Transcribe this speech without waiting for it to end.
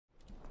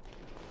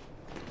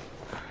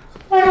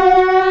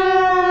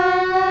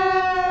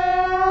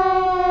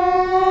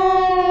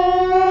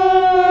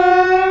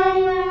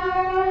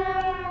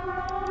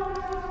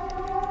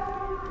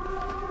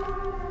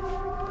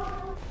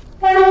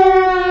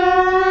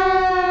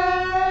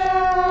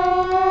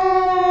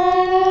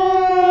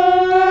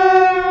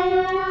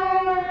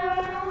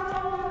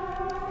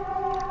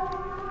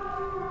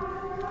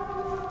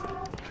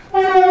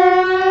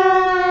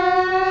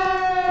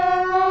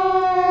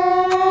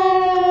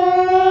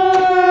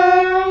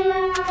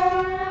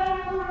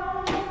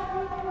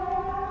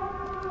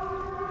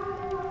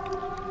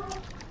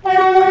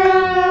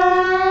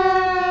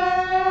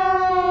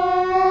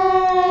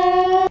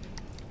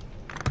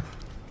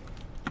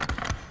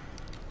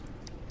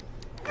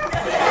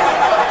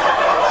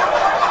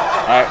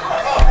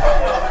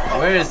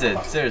Where is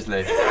it?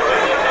 Seriously.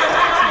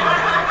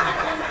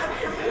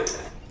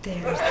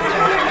 There's the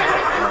jump.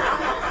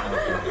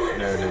 Okay,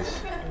 there it is.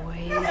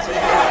 Way too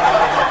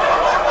bad.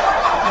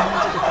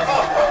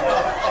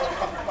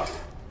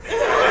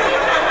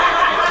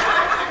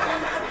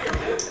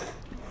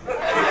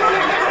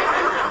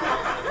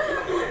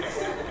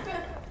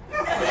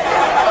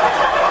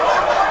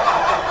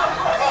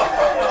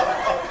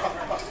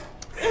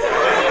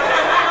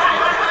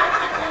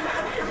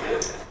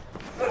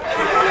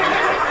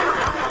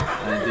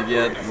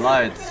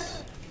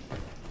 Lights.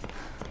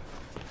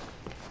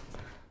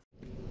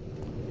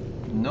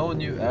 No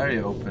new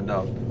area opened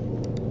up,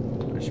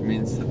 which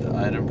means that the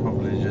item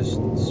probably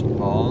just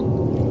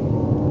spawned.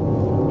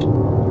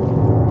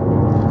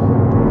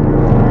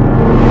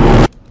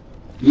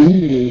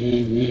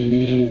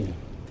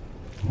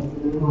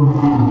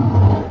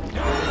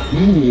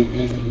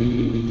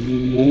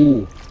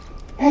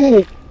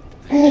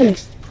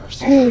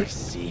 Person I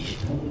see,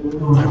 I'm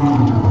going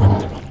to rip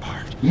them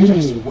apart.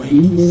 Just wait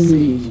and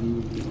see.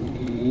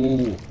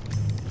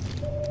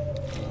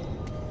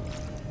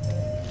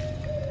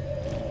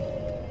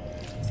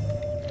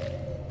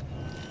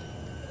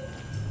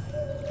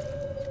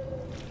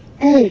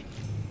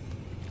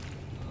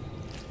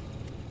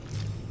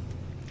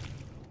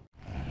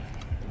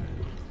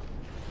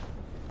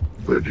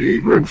 Good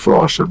evening,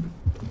 Forsen.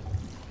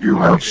 You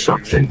have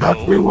something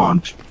that we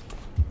want.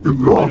 The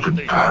golden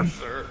pan.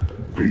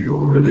 Do you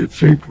really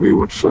think we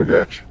would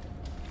forget?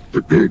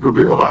 The gig of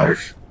your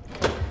life.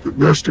 The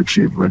best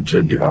achievement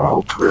in your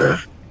whole career.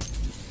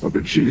 Of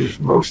the G's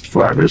most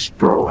finest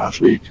pro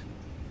athlete.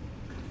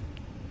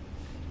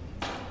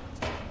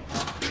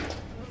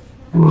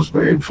 It was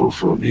painful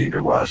for me,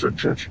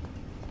 wasn't it?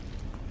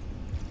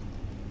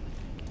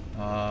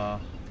 How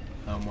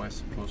am I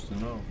supposed to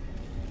know?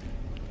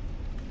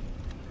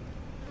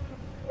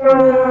 Happy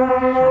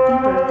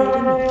birthday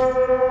to me.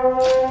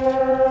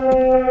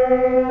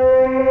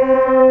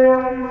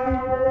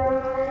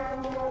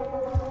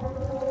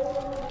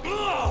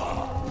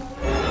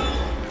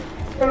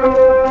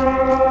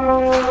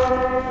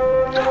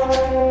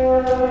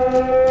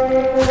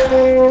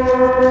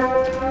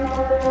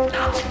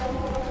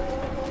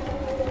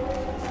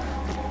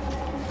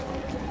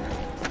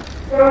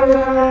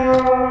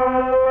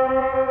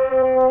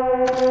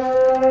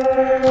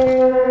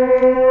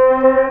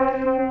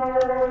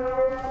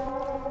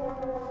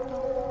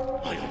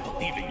 I don't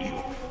believe in you.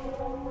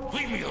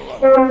 Leave me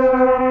alone.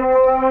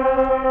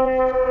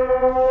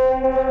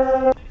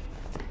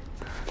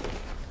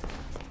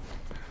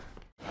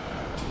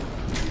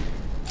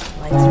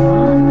 Lights are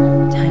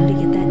on. Time to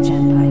get that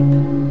jet pipe.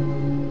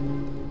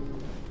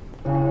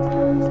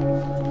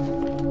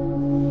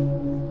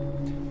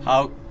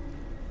 How?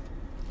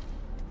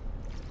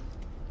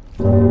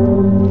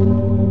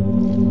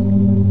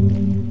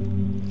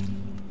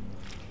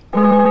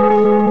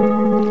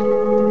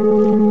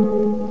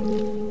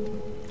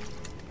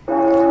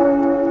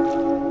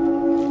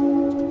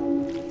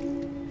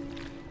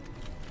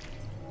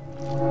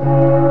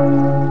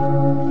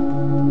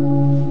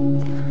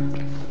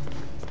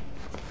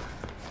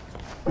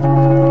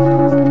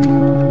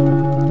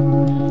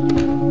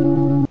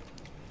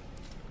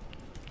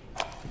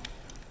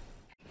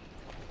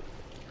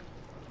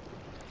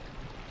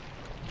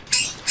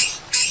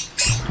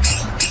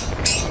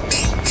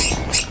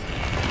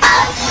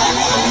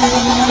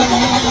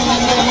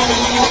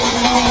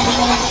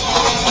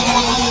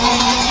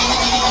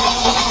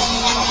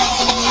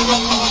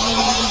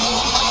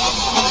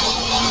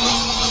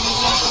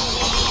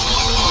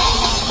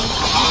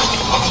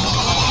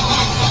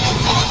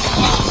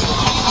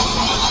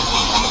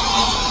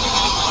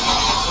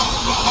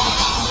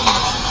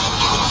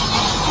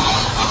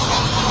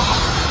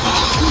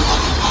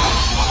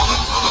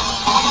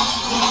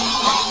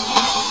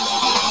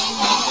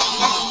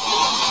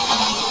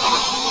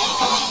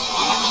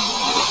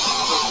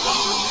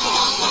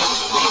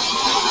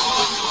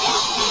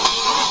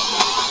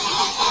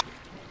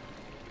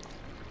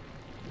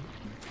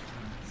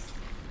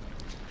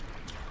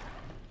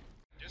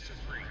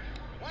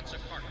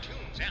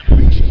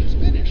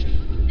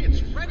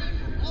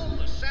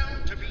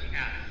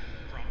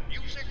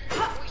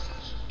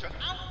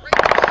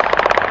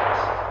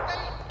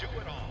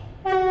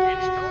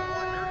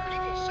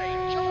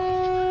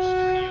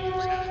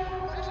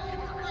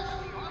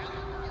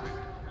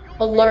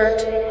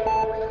 Alert!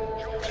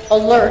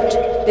 Alert!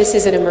 This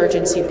is an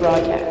emergency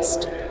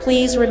broadcast.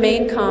 Please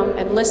remain calm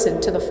and listen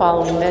to the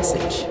following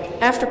message.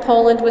 After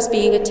Poland was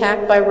being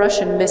attacked by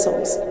Russian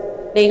missiles,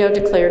 NATO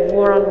declared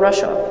war on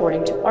Russia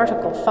according to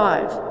Article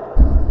 5.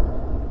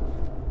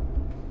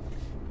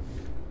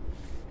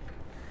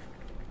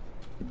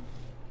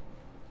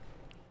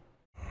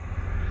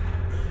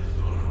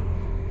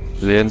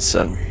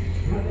 Listen.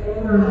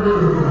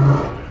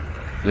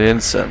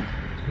 Listen.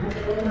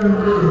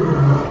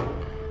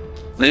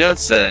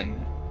 Listen.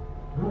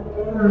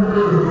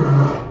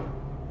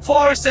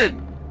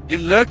 Forsen! You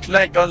look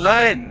like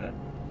online.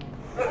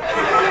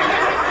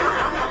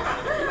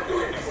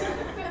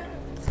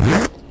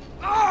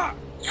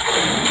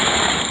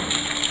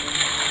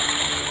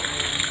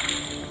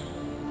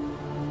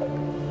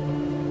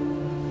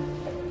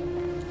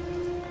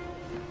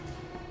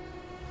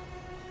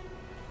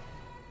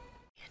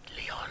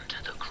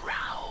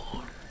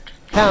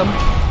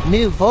 some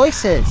new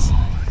voices.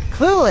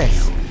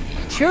 Clueless.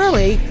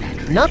 Surely,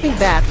 nothing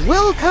bad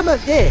will come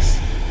of this.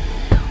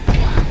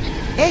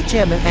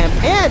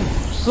 HMMN,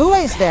 who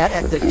is that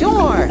at the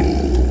door?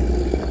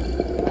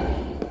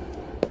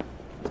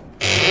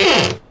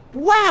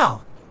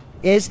 Wow!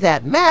 Is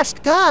that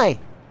masked guy?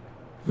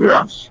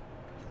 Yes.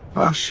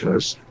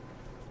 Ashes.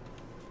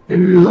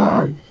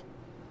 Alive.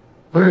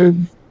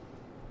 And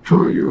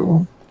to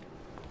you.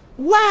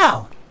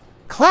 Wow!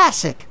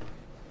 Classic.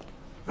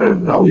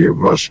 And now you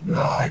must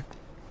die.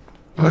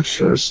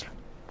 Ashes.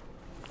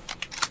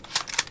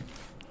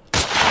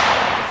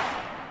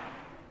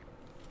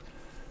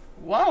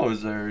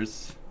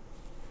 Wowzers.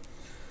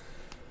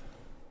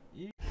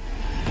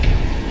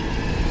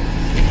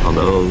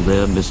 Hello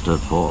there, Mr.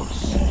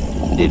 Force.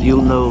 Did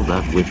you know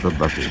that with the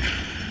bucket?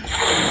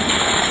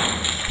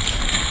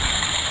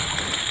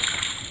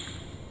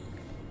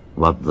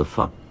 What the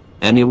fuck?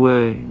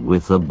 Anyway,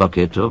 with a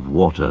bucket of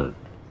water.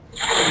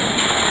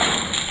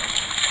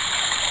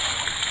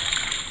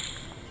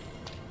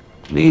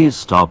 Please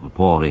stop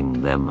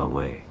pouring them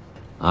away.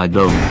 I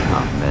don't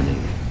have many.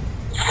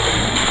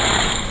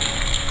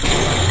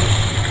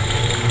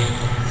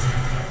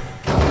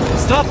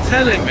 Stop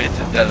telling me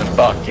to get a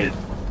bucket.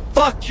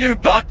 Fuck your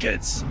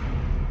buckets.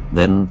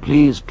 Then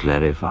please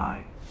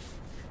clarify.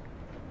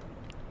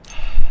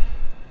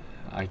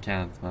 I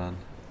can't, man.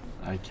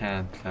 I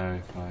can't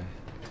clarify.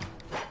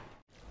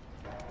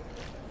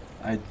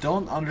 I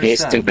don't Hey,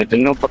 understand. stupid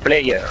noob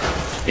player.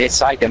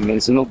 This item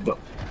is noob.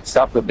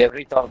 Stop the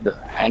retard.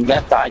 And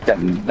that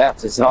item,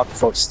 that is not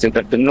for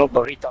stupid noob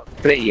retard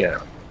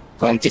player.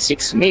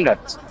 26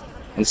 minutes.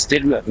 And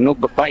still you have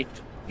noob fight.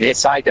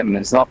 This item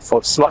is not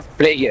for smart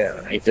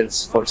player. It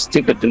is for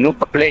stupid noob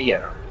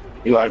player.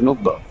 You are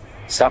noob.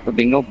 Stop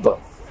being noob.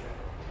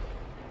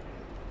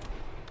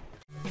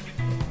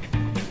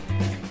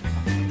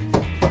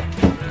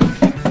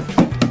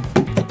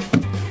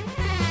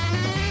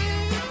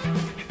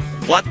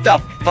 What the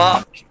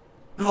fuck?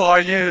 Who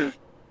are you?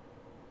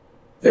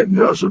 It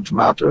doesn't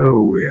matter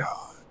who we are.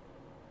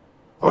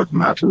 What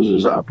matters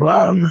is our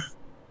plan.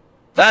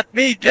 Let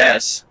me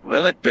guess.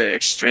 Will it be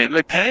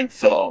extremely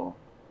painful?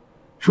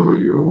 To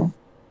you.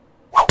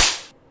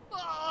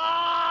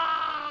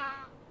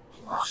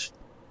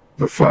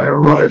 The fire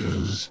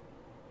rises.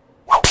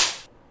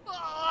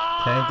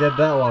 Can't get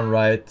that one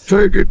right.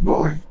 Take it,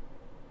 boy.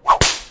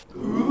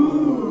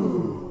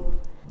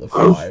 The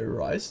fire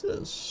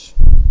rises.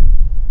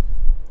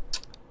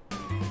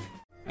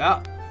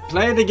 Yeah,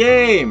 play the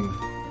game!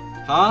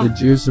 Huh? The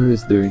juicer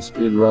is doing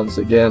speedruns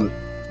again.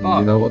 And Oh.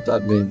 you know what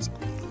that means.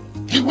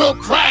 He will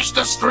crash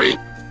the street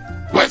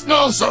with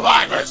no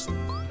survivors.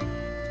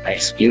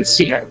 Excuse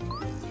you.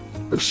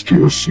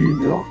 Excuse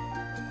you.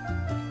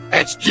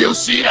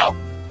 Excuse you.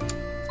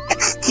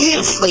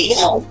 Excuse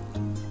you.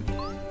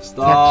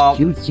 Stop!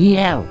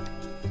 QCL.